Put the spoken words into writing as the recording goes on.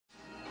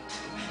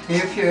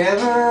If you're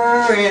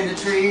ever in the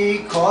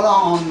tree, call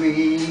on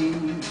me.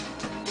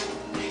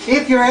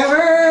 If you're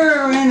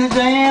ever in a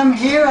jam,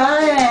 here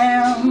I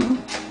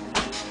am.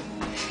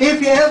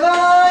 If you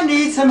ever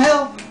need some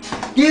help,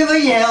 give a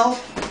yell.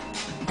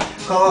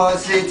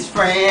 'Cause it's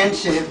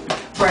friendship,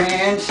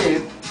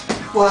 friendship.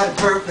 What a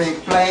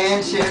perfect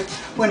friendship.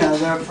 When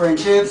other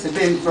friendships have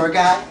been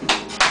forgot,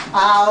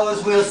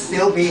 ours will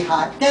still be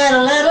hot.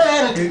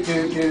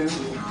 Da-da-la-da-la-da-do-do-do.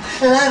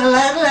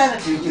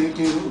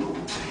 La-da-la-da-la-da-do-do-do.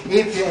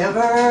 If you're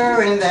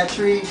ever in that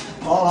tree,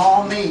 call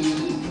on me.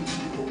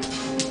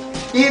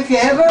 If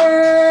you're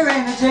ever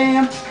in a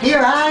jam,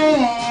 here I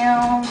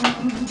am.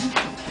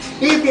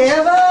 If you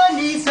ever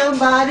need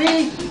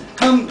somebody,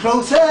 come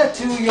closer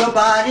to your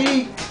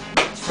body.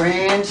 It's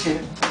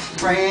friendship,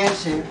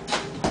 friendship.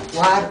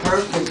 What a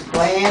perfect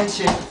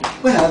friendship.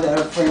 When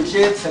other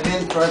friendships have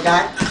been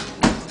forgot,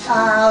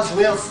 ours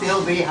will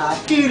still be hot.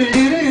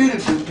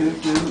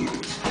 Do-do-do-do-do-do-do.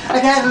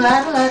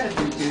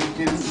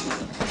 Da-da-la-da-la-da-do-do-do.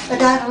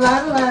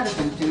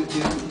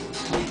 Da-da-la-da-la-da-do-do-do.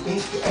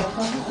 If you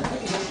ever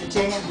in a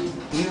jam,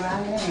 here I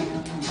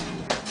am.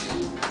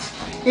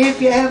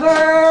 If you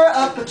ever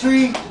up a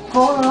tree,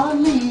 call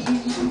on me.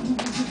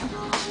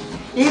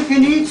 If you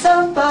need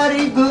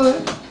somebody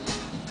good,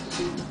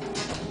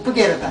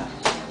 forget about it.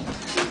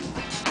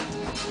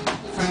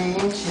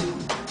 Friendship,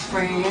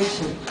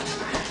 friendship,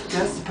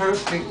 just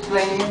perfect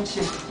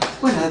friendship.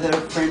 When other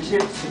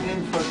friendships have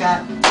been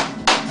forgot,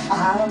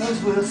 ours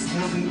will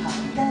still be hot.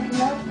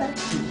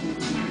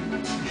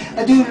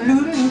 A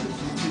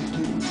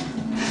doodle-doodle-doodle-doo-doo-doo.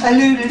 A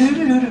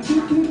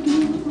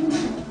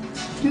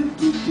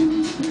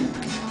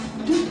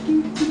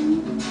doodle-doodle-doodle-doo-doo-doo.